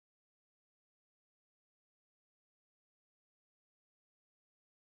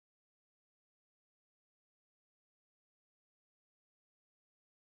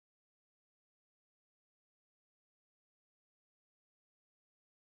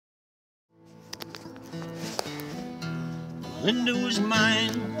Linda was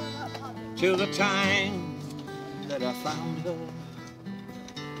mine till the time that I found her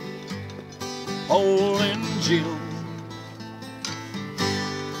holding Jill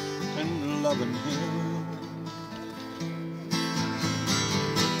and loving him.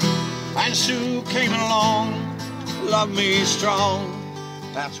 And Sue came along, loved me strong,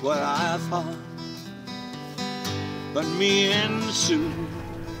 that's what I thought. But me and Sue,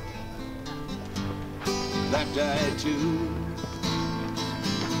 that died too.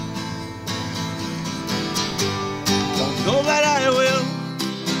 Don't know that I will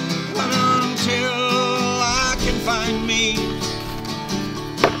until I can find me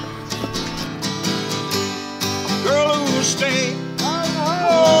a girl who will stay,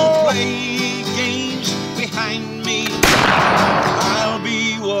 won't play games behind me. I'll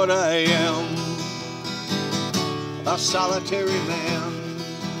be what I am, a solitary man,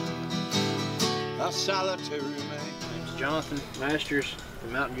 a solitary man. My name's Jonathan Masters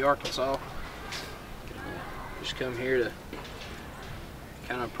from Early Arkansas. Just come here to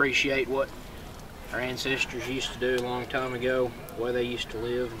kind of appreciate what our ancestors used to do a long time ago, the way they used to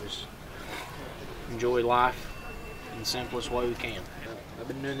live, and just enjoy life in the simplest way we can. I've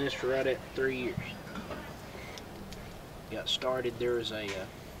been doing this for right at 3 years. Got started, there was a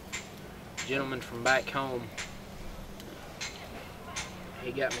gentleman from back home.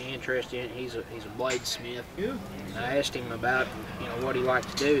 He got me interested in it. He's a bladesmith. And I asked him about, what he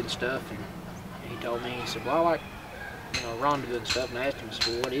liked to do and stuff, and he told me, he said, well, I like, rendezvous and stuff, and I asked him, I said,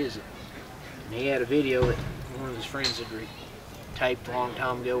 well, what is it? And he had a video that one of his friends had taped a long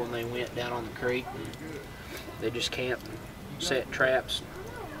time ago when they went down on the creek, and they just camped and set traps,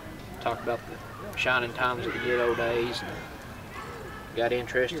 and talked about the shining times of the good old days, and got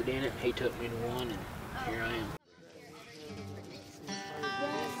interested in it. He took me to one, and here I am.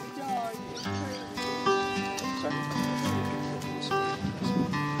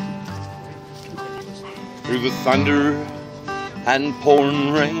 Through the thunder and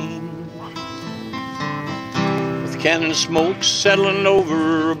pouring rain, with cannon smoke settling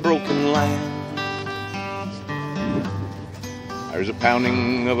over a broken land, there's a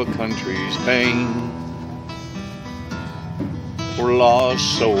pounding of a country's pain for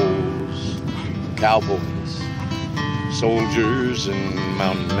lost souls, cowboys, soldiers, and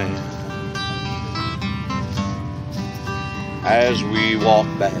mountain men. As we walk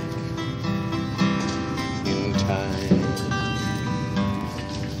back in time,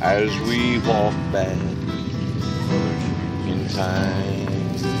 as we walk back in time,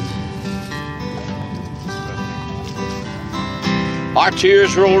 our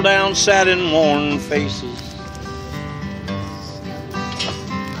tears roll down sad and worn faces,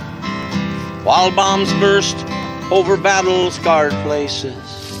 while bombs burst over battle-scarred places.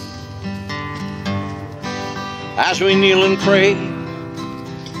 As we kneel and pray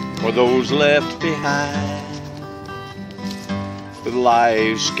for those left behind, with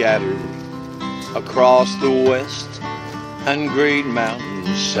lives scattered across the west and great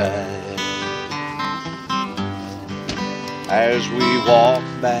mountainside. As we walk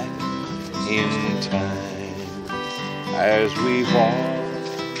back in time, as we walk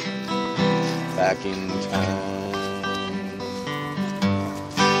back in time.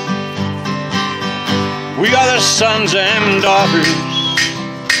 We are the sons and daughters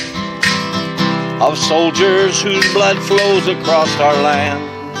of soldiers whose blood flows across our land.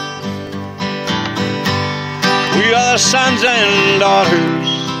 We are the sons and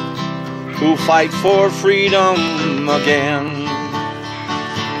daughters who fight for freedom again.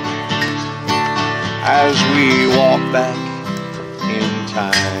 As we walk back in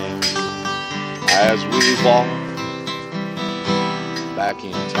time, as we walk back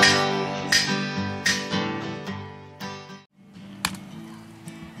in time.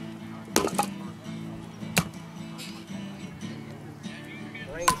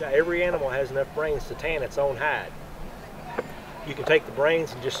 Every animal has enough brains to tan its own hide. You can take the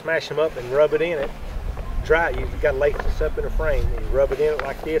brains and just smash them up and rub it in it. Dry it. You've got to lay this up in a frame. You rub it in it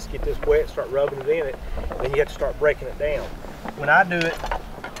like this, get this wet, start rubbing it in it, then you have to start breaking it down. When I do it,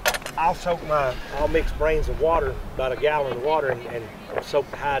 I'll mix brains of water, about a gallon of water, and soak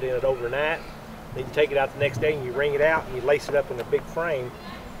the hide in it overnight. Then you take it out the next day and you wring it out and you lace it up in a big frame.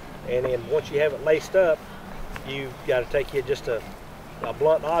 And then once you have it laced up, you've got to take just a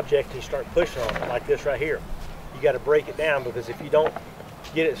blunt object and you start pushing on it like this right here. You got to break it down, because if you don't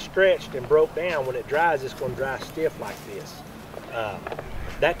get it stretched and broke down, when it dries, it's going to dry stiff like this.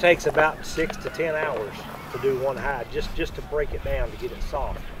 That takes about 6 to 10 hours to do one hide, just to break it down to get it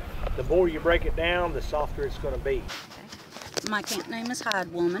soft. The more you break it down, the softer it's going to be. My camp name is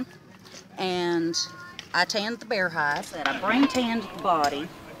Hide Woman, and I tanned the bear hide, I brain tanned the body,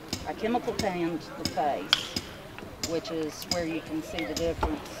 I chemical tanned the face, which is where you can see the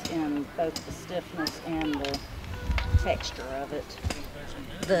difference in both the stiffness and the texture of it.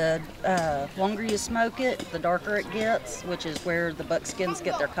 The longer you smoke it, the darker it gets, which is where the buckskins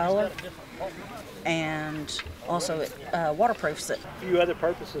get their color. And also it waterproofs it. A few other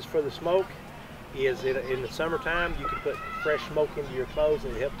purposes for the smoke is in the summertime you can put fresh smoke into your clothes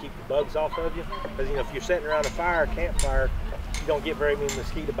and it help keep the bugs off of you. Because you know, if you're sitting around a campfire, you don't get very many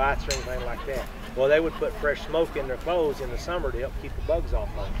mosquito bites or anything like that. Well, they would put fresh smoke in their clothes in the summer to help keep the bugs off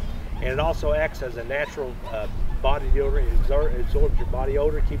of them. And it also acts as a natural body deodorant. It absorbs your body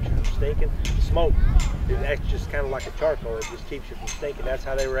odor, keeps you from stinking. Smoke, it acts just kind of like a charcoal. It just keeps you from stinking. That's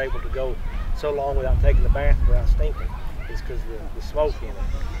how they were able to go so long without taking a bath without stinking. It's because of the smoke in it.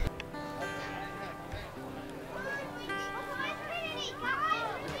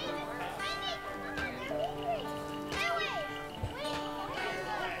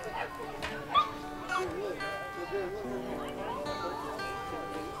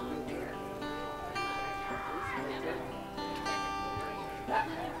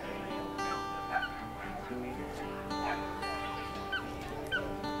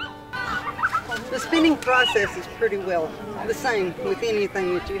 The spinning process is pretty well the same with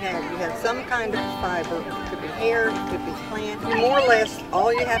anything that you have. You have some kind of fiber. It could be hair, it could be plant. You more or less,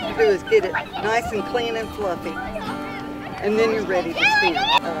 all you have to do is get it nice and clean and fluffy, and then you're ready to spin.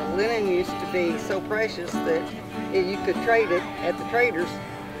 Linen used to be so precious that you could trade it at the traders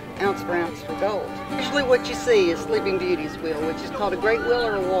ounce for ounce for gold. Usually what you see is Sleeping Beauty's wheel, which is called a great wheel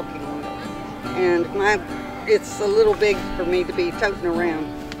or a walking wheel. And it's a little big for me to be toting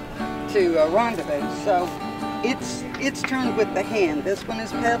around to Rendezvous, so it's turned with the hand. This one is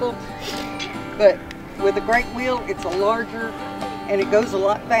pedaled, but with a great wheel it's a larger and it goes a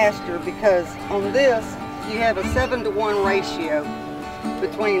lot faster, because on this you have a 7-to-1 ratio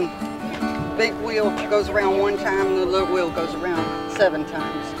between the big wheel goes around 1 time and the little wheel goes around 7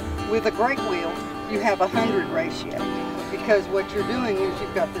 times. With a great wheel you have a 100 ratio, because what you're doing is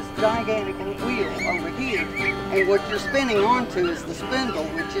you've got this gigantic wheel over here, and what you're spinning onto is the spindle,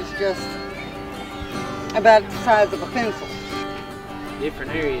 which is just about the size of a pencil.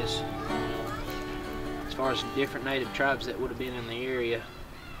 Different areas, as far as different native tribes that would have been in the area,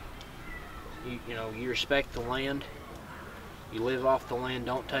 you know, you respect the land, you live off the land,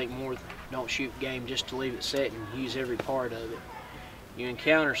 don't shoot game just to leave it set and use every part of it. You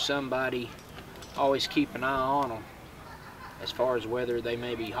encounter somebody, always keep an eye on them. As far as whether they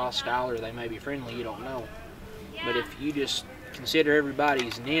may be hostile or they may be friendly, you don't know. But if you just consider everybody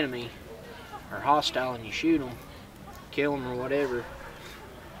as an enemy or hostile and you shoot them, kill them or whatever,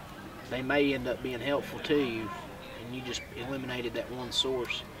 they may end up being helpful to you, and you just eliminated that one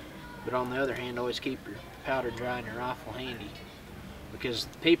source. But on the other hand, always keep your powder dry and your rifle handy, because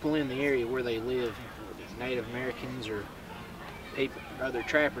the people in the area where they live, Native Americans or people, other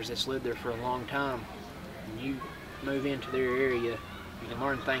trappers that's lived there for a long time, and you move into their area, you can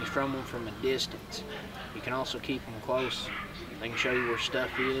learn things from them from a distance. You can also keep them close. They can show you where stuff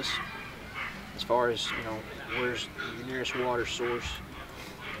is, as far as, you know, where's the nearest water source.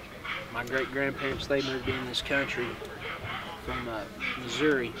 My great-grandparents, they moved in this country from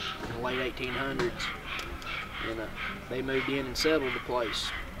Missouri in the late 1800s, and they moved in and settled the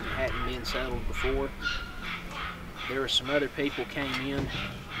place. It hadn't been settled before. There were some other people came in.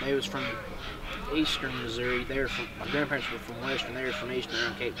 They was from eastern Missouri. My grandparents were from western. They were from eastern,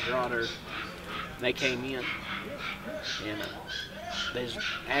 around Cape Girardeau. They came in and they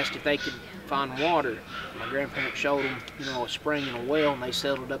asked if they could find water. My grandparents showed them, you know, a spring and a well, and they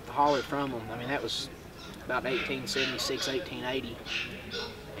settled up the holler from them. I mean, that was about 1876, 1880.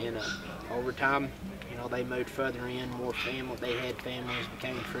 And over time, you know, they moved further in, more family. They had families,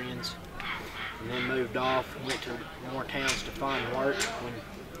 became friends, and then moved off, went to more towns to find work when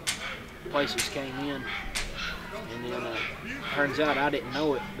places came in. And then turns out, I didn't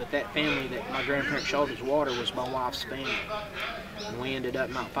know it, but that family that my grandparents showed us water was my wife's family. And we ended up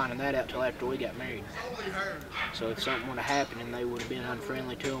not finding that out till after we got married. So if something would have happened and they would have been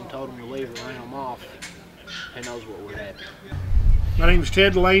unfriendly to them, told them to leave or ran them off, who knows what would happen. My name is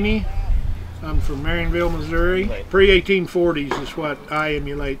Ted Laney. I'm from Marionville, Missouri. Pre-1840s is what I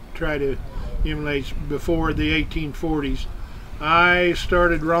try to emulate before the 1840s. I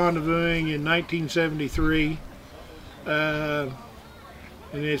started rendezvousing in 1973, and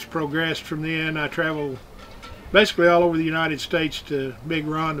it's progressed from then. I travel basically all over the United States to big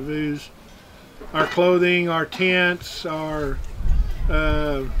rendezvous. Our clothing, our tents, our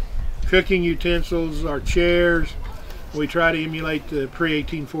cooking utensils, our chairs, we try to emulate the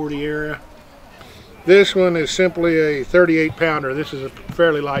pre-1840 era. This one is simply a 38 pounder. This is a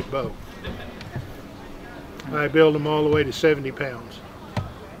fairly light bow. I build them all the way to 70 pounds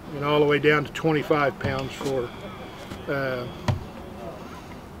and all the way down to 25 pounds for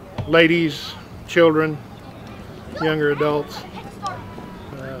ladies, children, younger adults.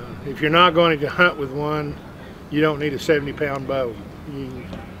 If you're not going to hunt with one, you don't need a 70-pound bow.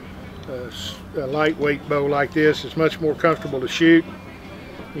 A lightweight bow like this is much more comfortable to shoot.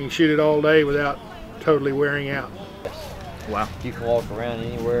 You can shoot it all day without totally wearing out. Wow. You can walk around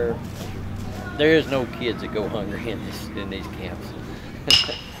anywhere. There is no kids that go hungry in these camps.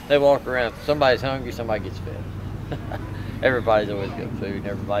 They walk around. Somebody's hungry, somebody gets fed. Everybody's always got food, and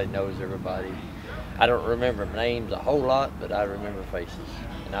everybody knows everybody. I don't remember names a whole lot, but I remember faces.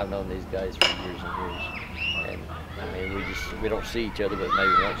 And I've known these guys for years and years. And I mean, we don't see each other but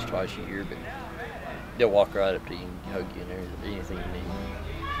maybe once, twice a year, but they'll walk right up to you and hug you and anything you need.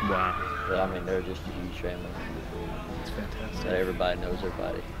 Wow. But I mean, they're just a huge family. That's fantastic. That everybody knows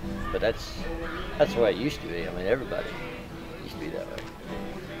everybody. But that's the way it used to be. I mean, everybody used to be that way.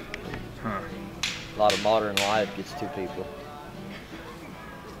 Huh. A lot of modern life gets to people.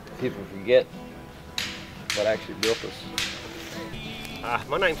 People forget what actually built us.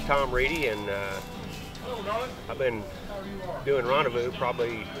 My name's Tom Reedy, and I've been doing Rendezvous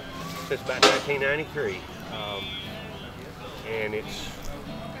probably since about 1993. And it's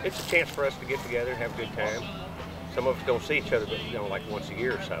a chance for us to get together and have a good time. Some of us don't see each other, but like once a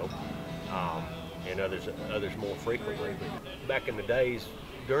year or so, and others more frequently. But back in the days,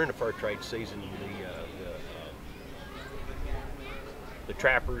 during the fur trade season, the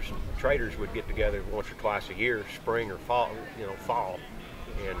trappers and traders would get together once or twice a year, spring or fall,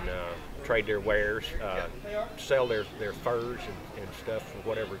 and trade their wares, sell their furs and stuff for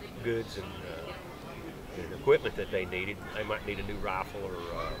whatever goods and equipment that they needed. They might need a new rifle, or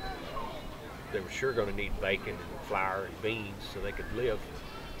they were sure going to need bacon and flour and beans so they could live,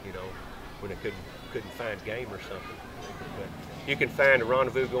 when they couldn't find game or something. But you can find a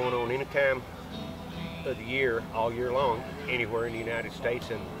rendezvous going on any time of the year, all year long, anywhere in the United States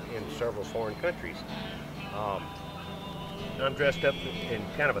and in several foreign countries. I'm dressed up in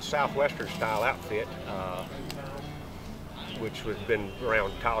kind of a southwestern style outfit, which has been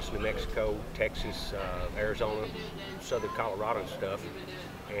around Taos, New Mexico, Texas, Arizona, southern Colorado and stuff.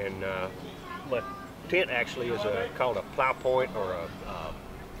 And my tent actually is called a plow point or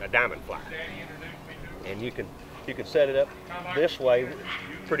a diamond fly. And you can set it up this way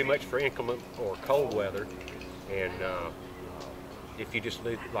pretty much for inclement or cold weather. And if you just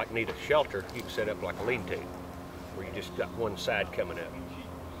need a shelter, you can set up like a lean-to, where you just got one side coming up.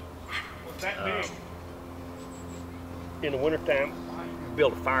 In the wintertime,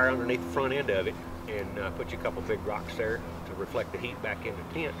 build a fire underneath the front end of it and put you a couple big rocks there to reflect the heat back in the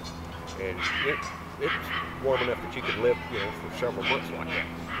tent. And it's warm enough that you could live, for several months like that.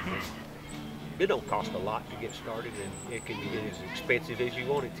 It don't cost a lot to get started, and it can get as expensive as you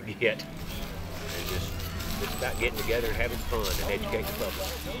want it to get. And it's about getting together and having fun and educating the public.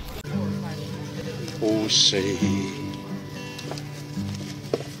 Oh, say,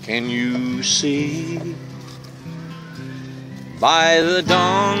 can you see by the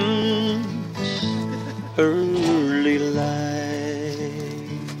dawn's early light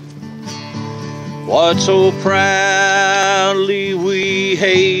what so proudly we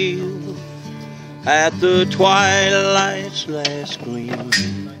hailed at the twilight's last gleam,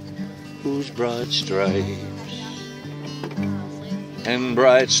 whose broad stripes and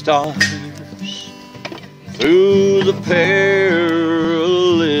bright stars through the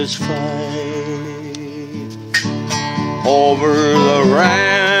perilous fight over the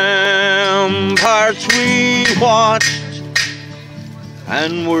ramparts we watched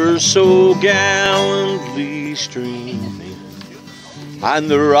and were so gallantly streaming, and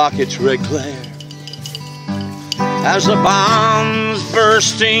the rocket's red glare as the bombs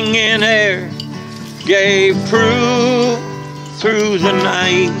bursting in air gave proof through the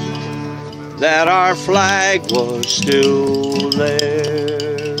night that our flag was still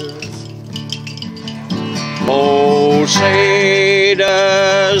there. Oh, say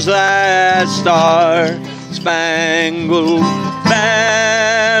does that star-spangled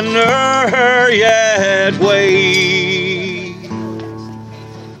banner yet wave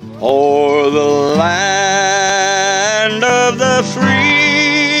o'er the land of the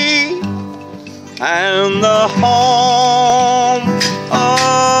free and the home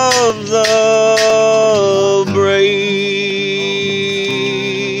of the brave.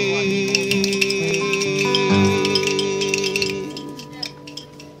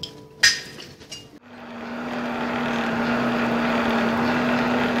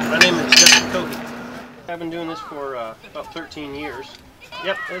 My name is Justin Cody. I've been doing this for about 13 years.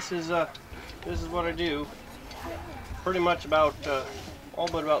 Yep, this is what I do. Pretty much about all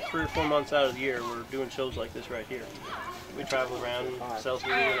but about 3 or 4 months out of the year, we're doing shows like this right here. We travel around and sell to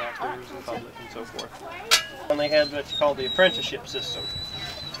reenactors in public and so forth. And they had what you call the apprenticeship system,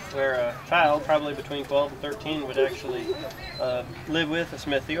 where a child, probably between 12 and 13, would actually live with a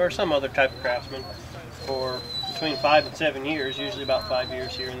smithy or some other type of craftsman for between 5 and 7 years, usually about 5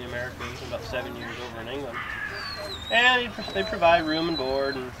 years here in the Americas and about 7 years over in England. And they provide room and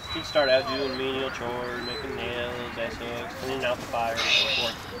board, and he'd start out doing menial chores, making nails, S-hooks, cleaning out the fire, and so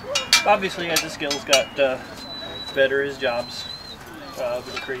forth. Obviously, as his skills got better, his jobs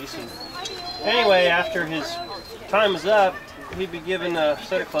would increase. And anyway, after his time was up, he'd be given a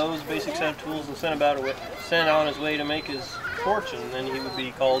set of clothes, a basic set of tools, and sent on his way to make his fortune. And then he would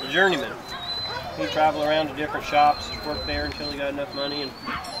be called a journeyman. He'd travel around to different shops, work there until he got enough money, and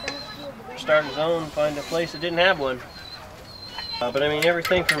start his own, find a place that didn't have one. But I mean,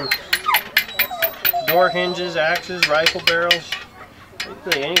 everything from door hinges, axes, rifle barrels,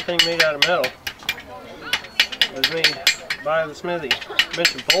 basically anything made out of metal was made by the smithy. I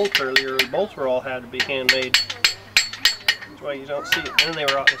mentioned bolts earlier. The bolts were all had to be handmade. That's why you don't see it. And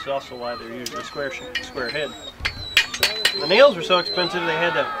it's also why they're usually square head. The nails were so expensive they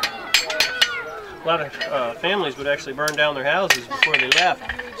had to. A lot of families would actually burn down their houses before they left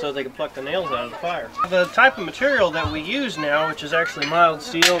so they could pluck the nails out of the fire. The type of material that we use now, which is actually mild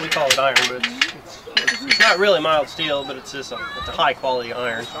steel, we call it iron, but it's not really mild steel, but it's a high quality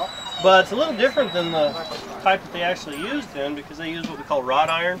iron. But it's a little different than the type that they actually used then, because they use what we call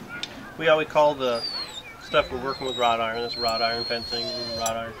wrought iron. We always call the stuff we're working with wrought iron. That's wrought iron fencing,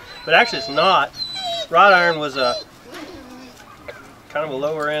 wrought iron. But actually it's not. Wrought iron was a kind of a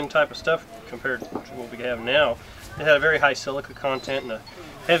lower end type of stuff compared to what we have now. It had a very high silica content and a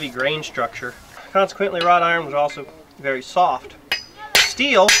heavy grain structure. Consequently, wrought iron was also very soft.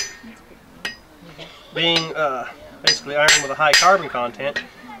 Steel, being basically iron with a high carbon content,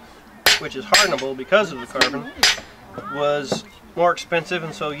 which is hardenable because of the carbon, was more expensive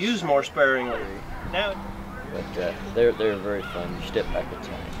and so used more sparingly. Now, but they're very fun. You step back in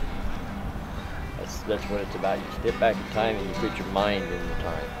time. That's what it's about. You step back in time and you put your mind in the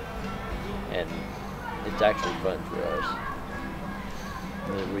time. And it's actually fun for us.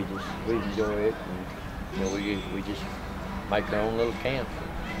 And we enjoy it, and we just make our own little camp.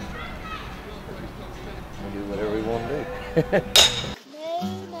 We do whatever we want to do.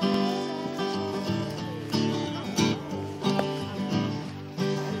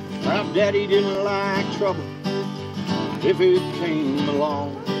 Well, Daddy didn't like trouble if it came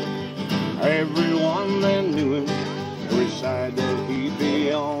along. Everyone that knew him, every side that he'd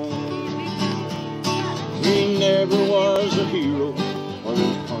be on. He never was a hero or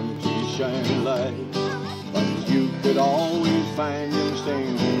those country shining lights, but you could always find him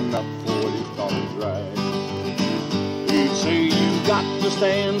standing up for what he thought was right. He'd say you've got to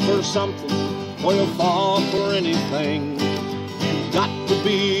stand for something or you'll fall for anything. You've got to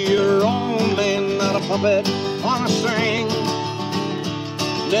be your own man, not a puppet on a string.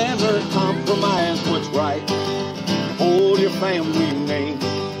 Never compromise what's right. Hold your family name.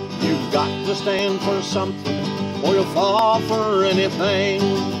 You've got to stand for something or you'll fall for anything.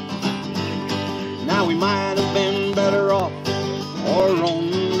 Now we might have been better off or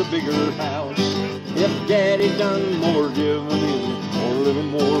owned a bigger house if Daddy done more giving in or a little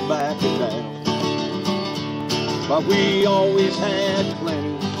more backing down. But we always had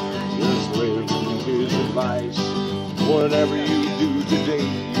plenty, just living his advice. Whatever you do today,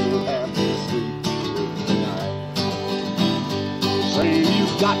 you'll have to sleep through the night. Say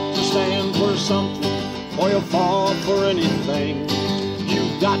you've got to stand for something or you'll fall for anything.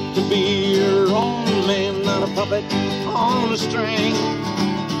 You've got to be your own man, not a puppet on a string.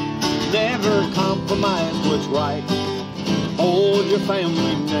 Never compromise what's right. Hold your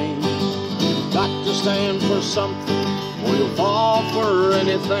family name. You've got to stand for something or you'll fall for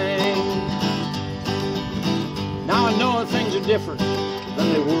anything. Now I know things are different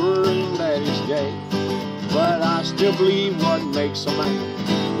than they were in Daddy's day, but I still believe what makes a man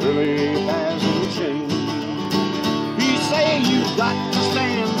really hasn't changed. He say you've got to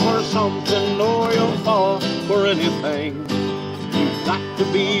stand for something or you'll fall for anything. You've got to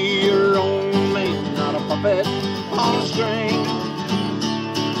be your own man, not a puppet on a string.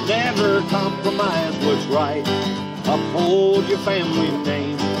 Never compromise what's right. Uphold your family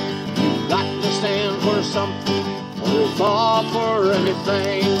name. You've got to stand for something or you'll fall for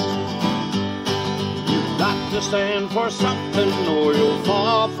anything. You've got to stand for something or you'll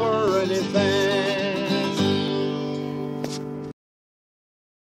fall for anything.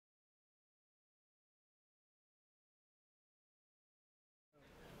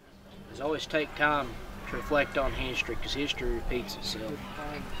 always take time to reflect on history, because history repeats itself.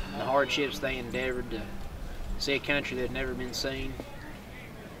 The hardships they endeavored to see a country that had never been seen,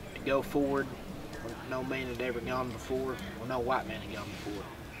 to go forward where no man had ever gone before, or no white man had gone before.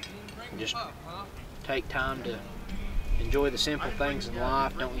 And just take time to enjoy the simple things in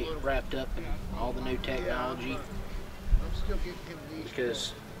life. Don't get wrapped up in all the new technology,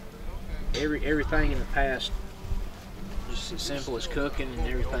 because everything in the past, just as simple as cooking and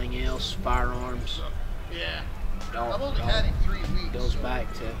everything else, firearms, it all goes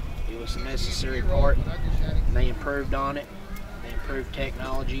back to it was a necessary part, and they improved on it. They improved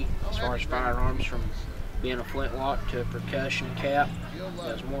technology as far as firearms, from being a flintlock to a percussion cap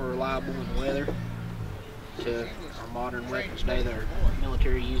that was more reliable in weather, to our modern weapons today that our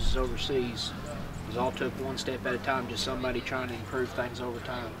military uses overseas. It all took one step at a time, just somebody trying to improve things over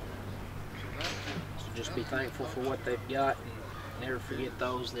time. So just be thankful for what they've got, and never forget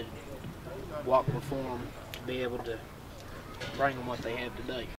those that walked before them to be able to bring them what they have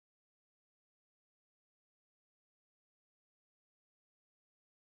today.